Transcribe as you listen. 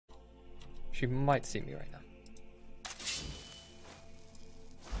She might see me right now.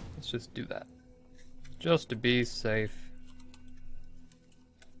 Let's just do that. Just to be safe.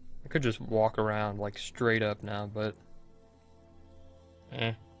 I could just walk around like straight up now, but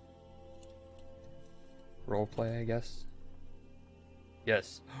roleplay, I guess.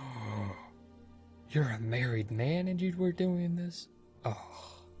 Yes. You're a married man and you were doing this?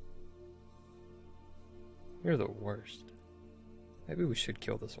 Oh. You're the worst. Maybe we should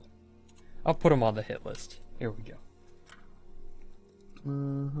kill this one. I'll put him on the hit list. Here we go.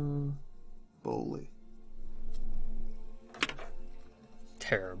 Bully.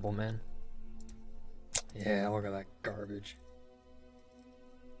 Terrible, man. Yeah, look at that garbage.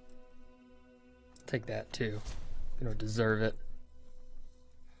 Take that too. You don't deserve it.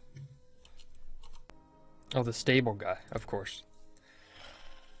 Oh, the stable guy, of course.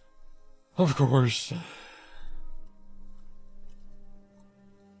 Of course.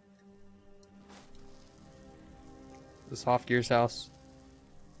 The Soft Gears house?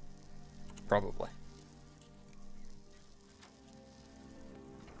 Probably.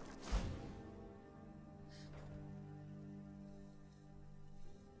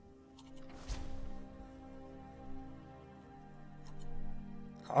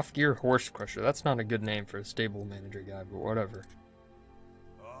 Off-gear horse crusher. That's not a good name for a stable manager guy, but whatever.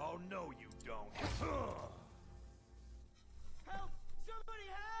 Oh, no you don't. Help! Somebody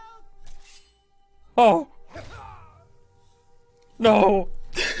help! Oh! No!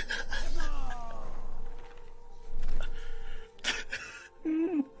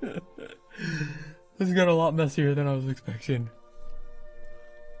 This got a lot messier than I was expecting.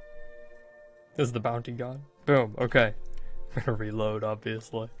 This is the bounty gone? Boom, okay. I'm gonna reload,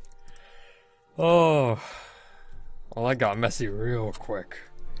 obviously. Oh. Well, that got messy real quick.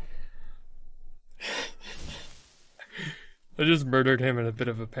 I just murdered him in a bit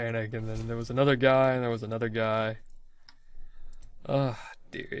of a panic, and then there was another guy, and there was another guy. Oh,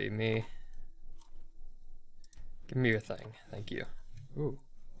 dearie me. Give me your thing, thank you. Ooh,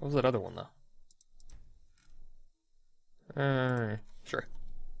 what was that other one, though? Sure.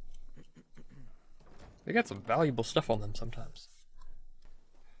 They got some valuable stuff on them sometimes.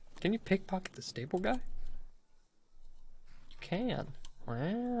 Can you pickpocket the stable guy? You can.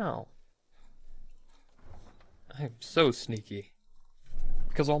 Wow. I'm so sneaky.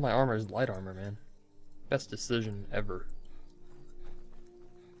 Because all my armor is light armor, man. Best decision ever.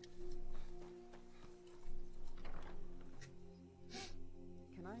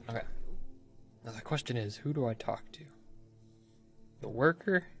 Okay. Now the question is, who do I talk to? The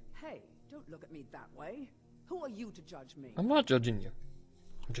worker? Hey, don't look at me that way. Who are you to judge me? I'm not judging you.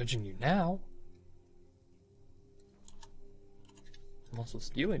 I'm judging you now. I'm also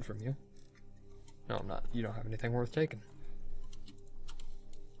stealing from you. No, I'm not. You don't have anything worth taking.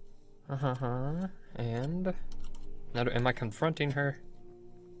 And now, am I confronting her?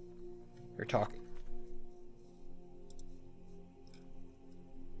 You're talking.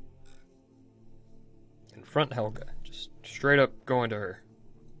 Confront Helga. Just straight up going to her.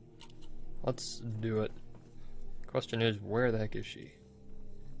 Let's do it. Question is, where the heck is she?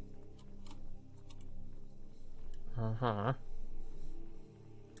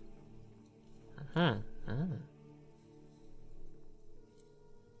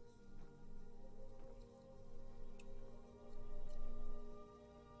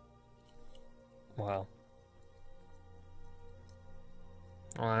 Wow.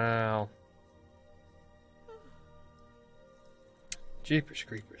 Wow. Jeepers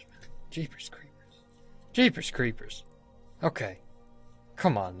creepers, man. Jeepers creepers. Jeepers creepers. Okay.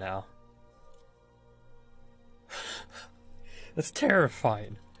 Come on now. That's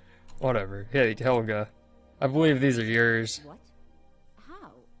terrifying. Whatever. Hey, Helga. I believe these are yours. What?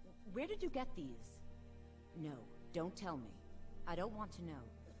 How? Where did you get these? No, don't tell me. I don't want to know.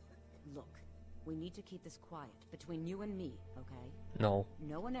 Look, we need to keep this quiet between you and me, okay? No.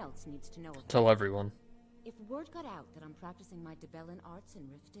 No one else needs to know about Tell it. everyone. If word got out that I'm practicing my Debellan arts in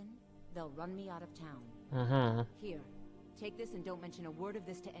Riften, they'll run me out of town. Here, take this and don't mention a word of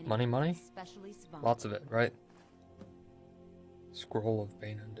this to anyone. Money? Especially Svan. Lots of it, right? Scroll of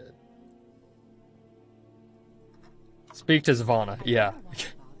Bane Undead. Speak to Zvana. Yeah.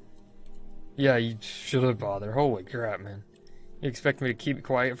 Yeah, you should've bothered. Holy crap, man. You expect me to keep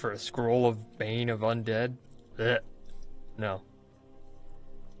quiet for a scroll of Bane of Undead? Blech. No.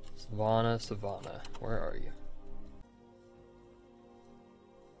 Savannah, where are you?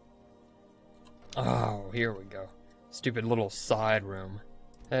 Oh, here we go. Stupid little side room.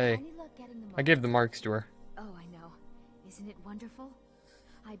 Hey, I gave the marks to her. Oh, I know. Isn't it wonderful?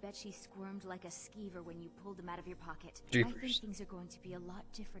 I bet she squirmed like a skeever when you pulled them out of your pocket. I Jeepers. think things are going to be a lot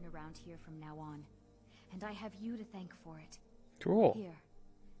different around here from now on. And I have you to thank for it. Cool. Here,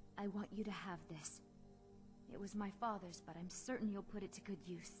 I want you to have this. It was my father's, but I'm certain you'll put it to good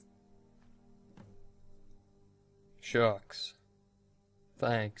use. Shucks.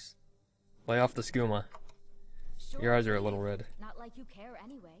 Thanks. Lay off the skooma. Your eyes are a little red. Not like you care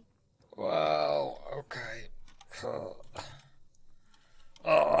anyway. Wow, okay.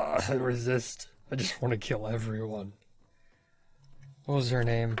 I resist. I just want to kill everyone. What was her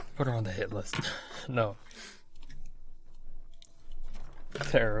name? Put her on the hit list. No.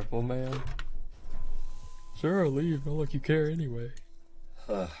 Terrible, man. Sure, I'll leave. Not like you care anyway.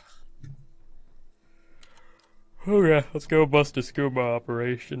 Okay, let's go bust a scuba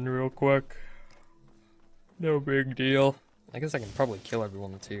operation real quick. No big deal. I guess I can probably kill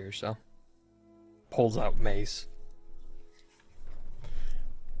everyone that's here, so. Pulls out mace.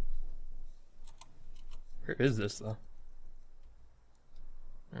 Where is this, though?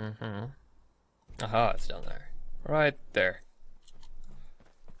 Aha, it's down there. Right there.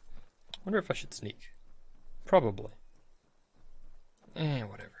 Wonder if I should sneak. Probably.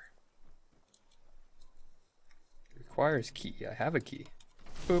 Whatever. Requires key. I have a key.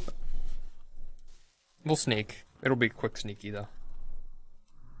 Boop. We'll sneak. It'll be quick sneaky, though.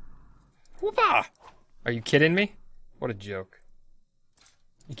 Whoopah! Are you kidding me? What a joke.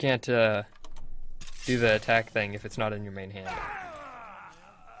 You can't, do the attack thing if it's not in your main hand.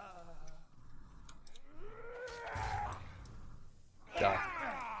 Die.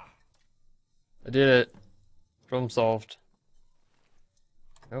 I did it. Problem solved.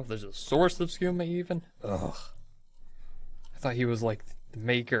 Oh, there's a source of skooma even? Ugh. I thought he was like the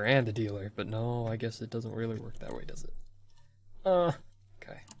maker and the dealer, but no, I guess it doesn't really work that way, does it?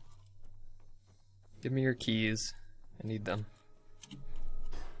 Okay. Give me your keys. I need them.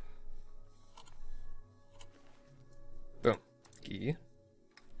 Boom. Key.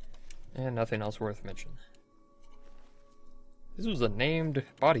 And nothing else worth mentioning. This was a named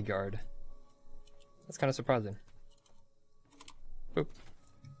bodyguard. That's kind of surprising. Boop.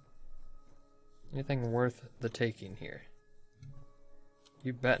 Anything worth the taking here?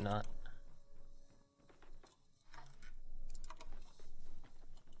 You bet not.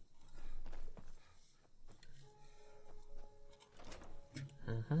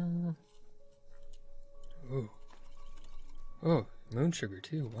 Ooh. Oh, moon sugar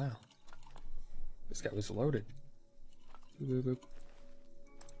too, wow. This guy was loaded. Boop, boop, boop.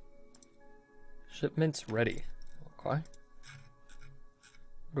 Shipments ready. Okay. What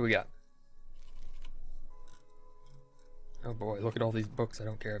do we got? Oh boy, look at all these books I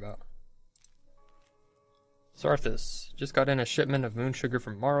don't care about. Sarthus, just got in a shipment of moon sugar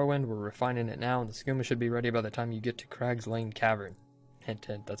from Morrowind. We're refining it now, and the skooma should be ready by the time you get to Crag's Lane Cavern. Hint,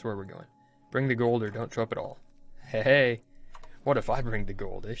 hint, that's where we're going. Bring the gold or don't show up at all. Hey, hey. What if I bring the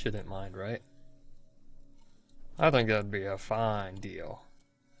gold? They shouldn't mind, right? I think that'd be a fine deal.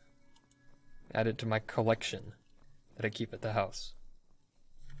 Add it to my collection that I keep at the house.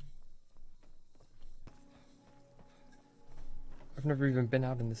 I've never even been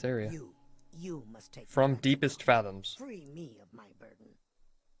out in this area. You must take From deepest fathoms. Free me of my burden.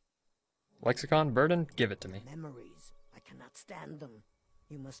 Lexicon burden? Give it to me. Memories. I cannot stand them.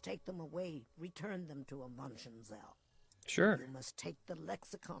 You must take them away. Return them to Avanshenzell. Sure. You must take the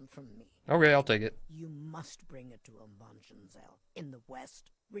lexicon from me. Okay, I'll take it. You must bring it to Avanshenzell. In the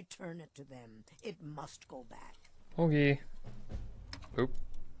west, return it to them. It must go back. Okay. Oop.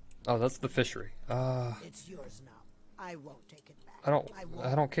 Oh, that's the fishery. It's yours now. I won't take it back.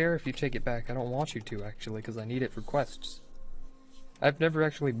 I don't care if you take it back. I don't want you to, actually, because I need it for quests. I've never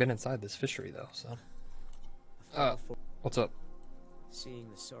actually been inside this fishery, though, so. What's up? Seeing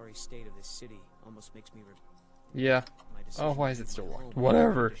the sorry state of this city almost makes me Yeah. Oh, why is it still locked?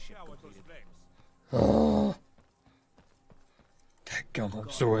 Whatever. Oh. Dadgum, I'm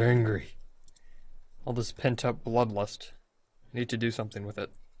so angry. All this pent-up bloodlust. I need to do something with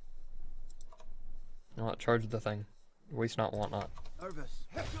it. Not charge the thing. Waste not, want not.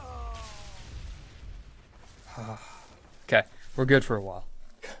 Okay, we're good for a while.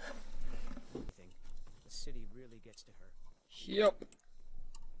 The city really gets to her. Yep.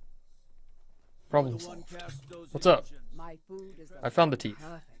 Problem solved. What's up? My food is I found the teeth.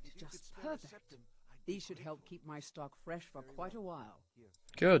 perfect, just perfect. These should help keep my stock fresh for quite a while.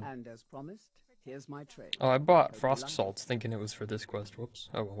 Good. And as promised, here's my trade. Oh, I bought frost salts thinking it was for this quest. Whoops.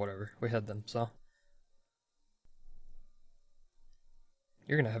 Oh, well, whatever. We had them, so.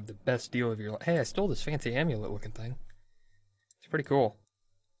 You're gonna have the best deal of your life. Hey, I stole this fancy amulet looking thing. It's pretty cool.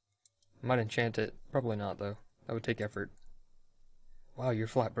 I might enchant it. Probably not, though. That would take effort. Wow, you're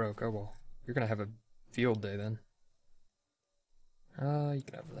flat broke. Oh well. You're gonna have a field day then. You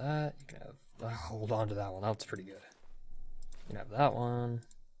can have that. You can have... hold on to that one. That's pretty good. You can have that one.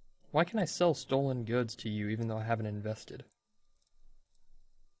 Why can I sell stolen goods to you even though I haven't invested?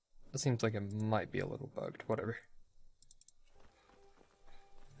 That seems like it might be a little bugged. Whatever.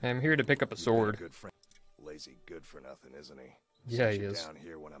 I'm here to pick up a sword. Good friend. Lazy good for nothing, isn't he? Yeah, Set he you is. down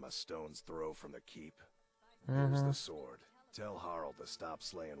here when I'm a stone's throw from the keep. Here's the sword. Tell Harald to stop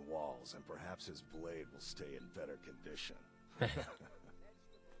slaying walls, and perhaps his blade will stay in better condition.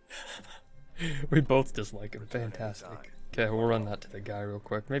 We both dislike him. Fantastic. Okay, we'll run that to the guy real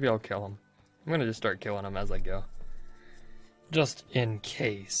quick. Maybe I'll kill him. I'm gonna just start killing him as I go. Just in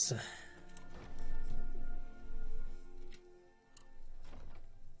case.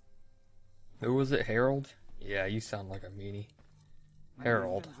 Who was it, Harold? Yeah, you sound like a meanie.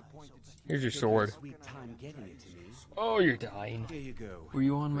 Harold. Here's your sword. Oh, you're dying. Here you go. Were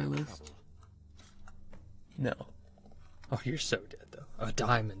you on my list? No. Oh, you're so dead, though. A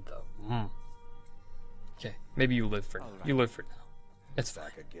diamond, though. Okay, maybe you live for now. You live for now. It's fine.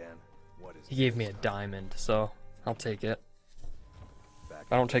 Back again. What is He gave me a diamond, so I'll take it. back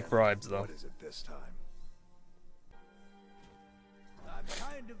I don't take again? bribes, though. What is it this time? I'm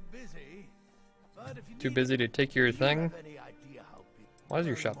kind of busy, but if you Too need busy to take your it, do you thing? have any idea how people Why is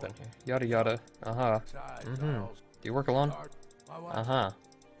your earn shop more in here? Yada yada. Uh-huh. besides Do you work alone? my wife? Uh-huh.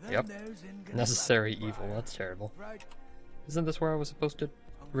 Then Yep. there's Inga Necessary Blackfire, evil. That's terrible. right? Isn't this where I was supposed to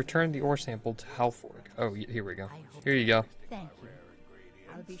return the ore sample to Halforg? Oh, here we go. Here you go. Thank you.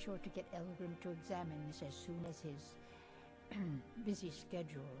 I'll be sure to get Elgrim to examine this as soon as his busy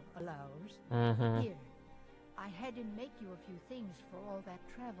schedule allows. Mm-hmm. Here, I had him make you a few things for all that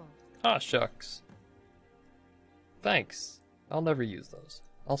travel. Ah, shucks. Thanks. I'll never use those.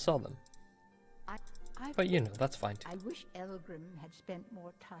 I'll sell them. I But you know, that's fine too. I wish Elgrim had spent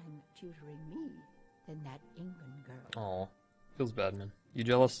more time tutoring me than that Ingun girl. Aw. Feels bad, man. You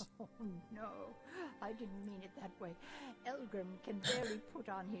jealous? Oh no, I didn't mean it that way. Elgrim can barely put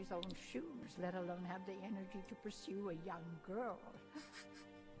on his own shoes, let alone have the energy to pursue a young girl.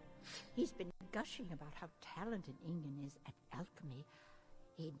 He's been gushing about how talented Ingun is at alchemy.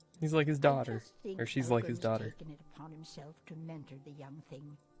 He's like his I daughter. just think Or she's like his Elgrim's daughter. taken it upon himself to mentor the young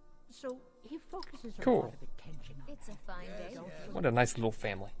thing. So he focuses a Cool. lot of attention on It's her. a fine day. What a nice little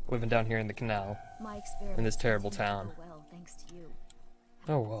family. Living down here in the canal. My experiment In this terrible town. well, thanks to you.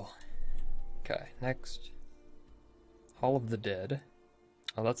 Oh well. Okay, next. Hall of the Dead.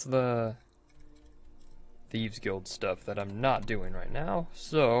 Oh, that's the Thieves Guild stuff that I'm not doing right now.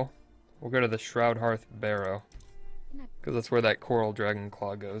 So, we'll go to the Shroud Hearth Barrow. Because that's where that Coral Dragon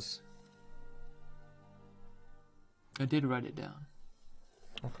Claw goes. I did write it down.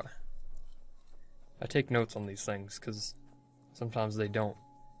 Okay. I take notes on these things because sometimes they don't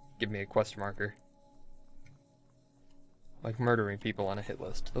give me a quest marker. Like murdering people on a hit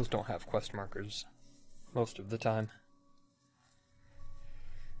list. Those don't have quest markers most of the time.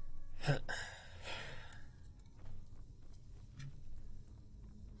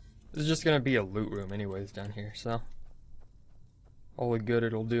 This is just gonna be a loot room anyways down here, so all the good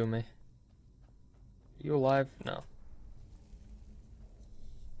it'll do me. You alive? No.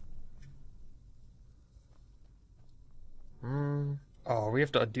 Oh, we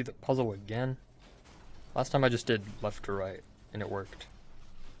have to do the puzzle again? Last time I just did left to right, and it worked.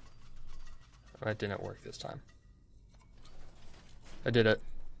 It didn't work this time. I did it.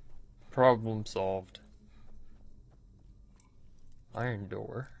 Problem solved. Iron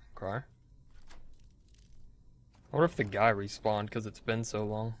door. Okay. I wonder if the guy respawned because it's been so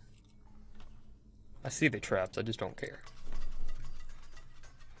long. I see the traps, I just don't care.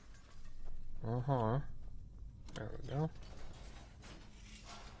 Uh-huh. There we go.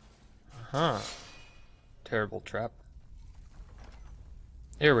 Uh-huh. Terrible trap.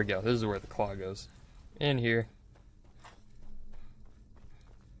 Here we go. This is where the claw goes. In here.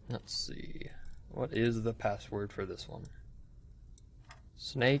 Let's see. What is the password for this one?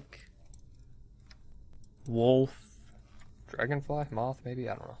 Snake. Wolf. Dragonfly? Moth, maybe?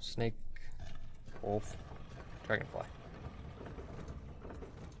 I don't know. Snake. Wolf. Dragonfly.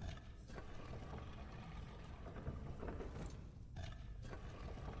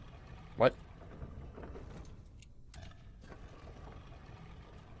 What?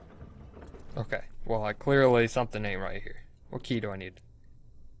 Okay, well, clearly something ain't right here. What key do I need?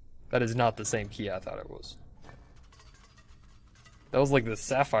 That is not the same key I thought it was. That was like the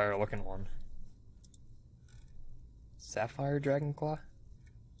sapphire looking one. Sapphire Dragonclaw?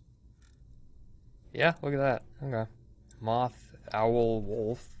 Yeah, look at that. Okay. Moth, owl,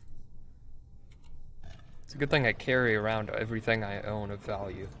 wolf. It's a good thing I carry around everything I own of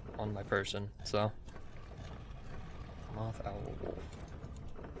value on my person, so. Moth, owl, wolf.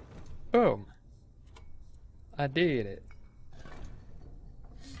 Boom! I did it.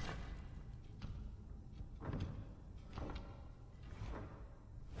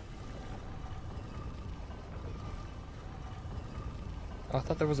 Oh, I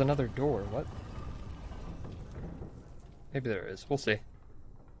thought there was another door. What? Maybe there is. We'll see.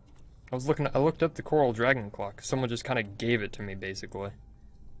 I looked up the coral dragon clock. Someone just kind of gave it to me, basically.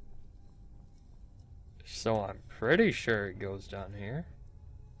 So I'm pretty sure it goes down here.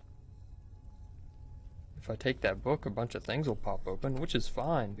 If I take that book, a bunch of things will pop open, which is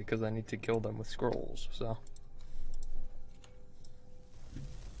fine, because I need to kill them with scrolls, so.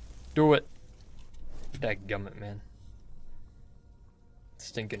 Do it! Dadgummit, man.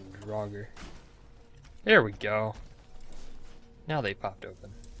 Stinking Draugr. There we go. Now they popped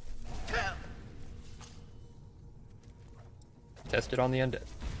open. Test it on the undead.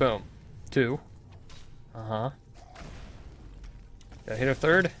 Boom. 2. Uh-huh. Did I hit a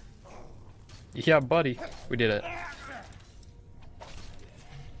 3rd? Yeah, buddy. We did it.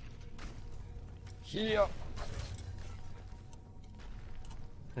 Yeah.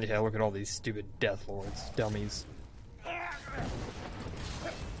 Yeah, look at all these stupid Death Lords. Dummies.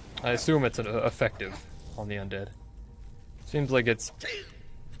 I assume it's effective on the undead. Seems like it's,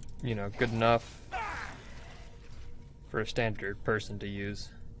 you know, good enough for a standard person to use.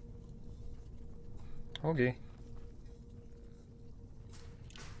 Okay.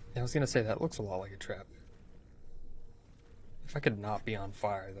 I was gonna say, that looks a lot like a trap. If I could not be on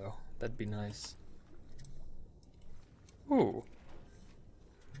fire, though, that'd be nice. Ooh.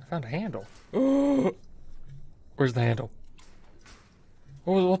 I found a handle. Where's the handle?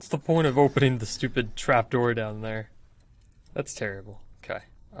 What's the point of opening the stupid trapdoor down there? That's terrible. Okay.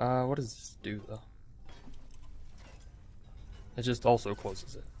 What does this do, though? It just also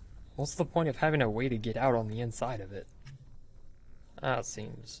closes it. What's the point of having a way to get out on the inside of it? That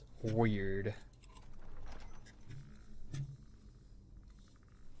seems weird.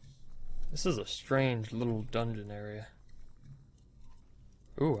 This is a strange little dungeon area.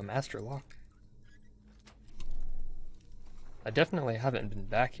 Ooh, a master lock. I definitely haven't been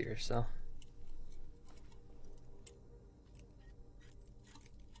back here, so.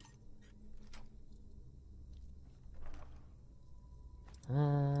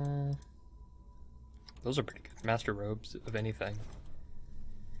 Those are pretty good. Master robes of anything.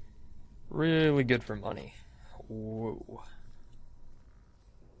 Really good for money. Whoa.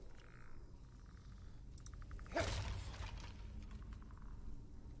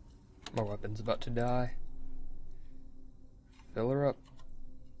 My weapon's about to die. Fill her up.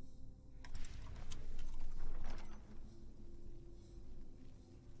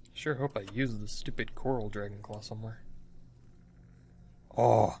 Sure hope I use the stupid coral dragon claw somewhere.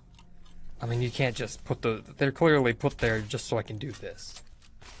 Oh. I mean, you can't just put they're clearly put there just so I can do this.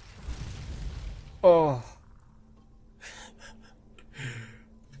 Oh.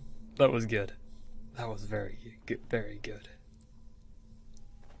 That was good. That was very good. Very good.